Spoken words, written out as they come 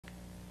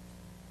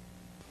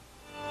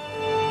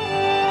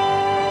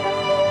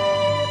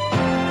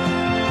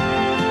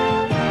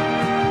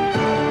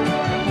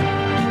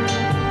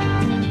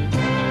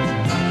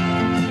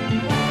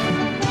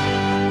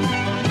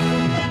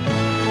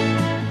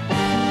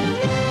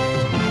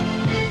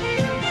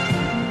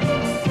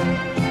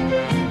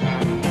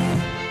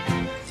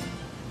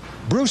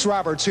Bruce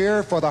Roberts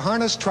here for the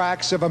Harness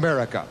Tracks of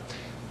America.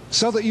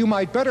 So that you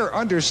might better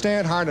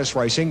understand harness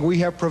racing, we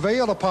have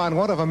prevailed upon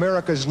one of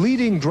America's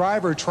leading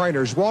driver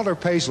trainers, Walter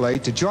Paisley,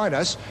 to join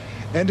us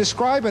and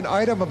describe an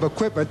item of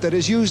equipment that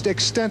is used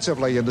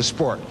extensively in the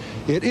sport.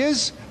 It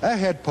is a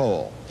head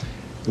pole.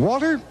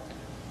 Walter,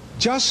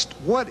 just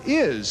what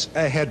is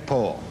a head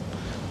pole?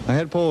 A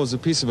head pole is a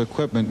piece of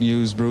equipment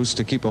used, Bruce,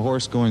 to keep a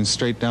horse going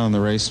straight down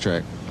the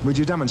racetrack. Would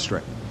you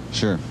demonstrate?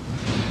 Sure.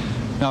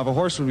 Now, if a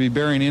horse would be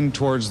bearing in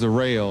towards the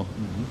rail,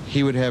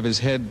 he would have his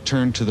head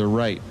turned to the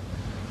right.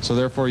 So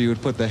therefore, you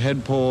would put the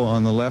head pole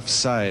on the left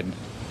side,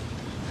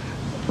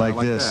 like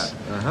this.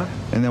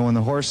 And then when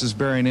the horse is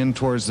bearing in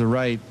towards the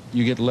right,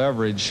 you get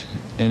leverage,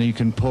 and you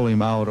can pull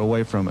him out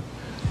away from it.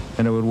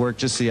 And it would work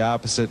just the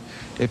opposite.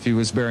 If he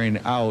was bearing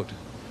out,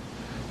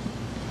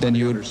 then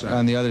you would,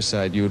 on the other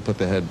side, you would put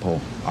the head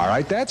pole. All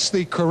right, that's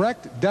the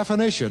correct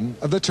definition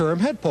of the term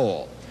head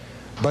pole.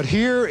 But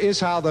here is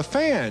how the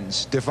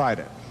fans define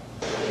it.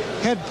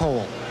 Head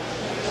pole.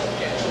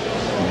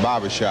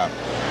 Barbershop.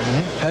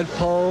 Head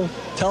pole,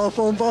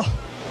 telephone pole.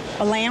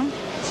 A lamb?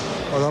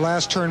 Well, the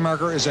last turn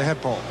marker is a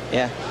head pole.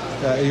 Yeah.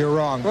 You're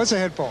wrong. What's a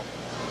head pole?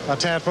 A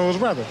tadpole's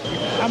brother.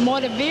 A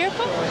motor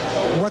vehicle?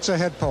 What's a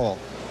head pole?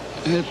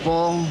 Head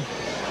pole.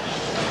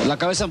 La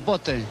cabeza en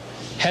poste.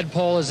 Head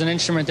pole is an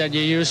instrument that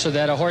you use so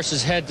that a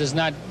horse's head does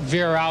not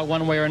veer out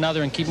one way or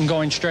another and keep him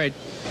going straight.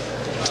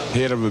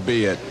 Head of a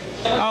bed.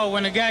 Oh,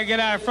 when the guy get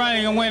out front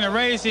and win a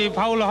race, he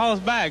hold the horse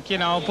back, you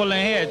know, pulling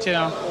head, you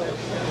know.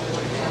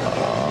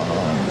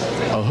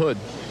 A hood.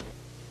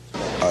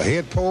 A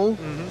head pole?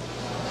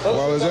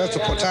 Well, is that the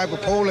type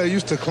of pole they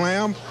used to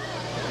climb?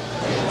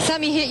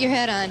 Something you hit your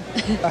head on.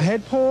 A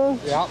head pole?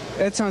 Yeah.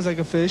 That sounds like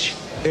a fish.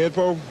 Head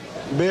pole?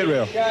 Bed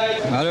rail.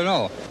 I don't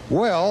know.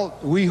 Well,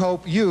 we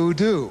hope you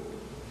do.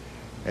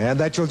 And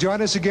that you'll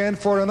join us again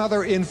for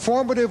another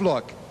informative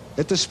look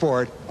at the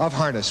sport of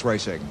harness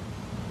racing.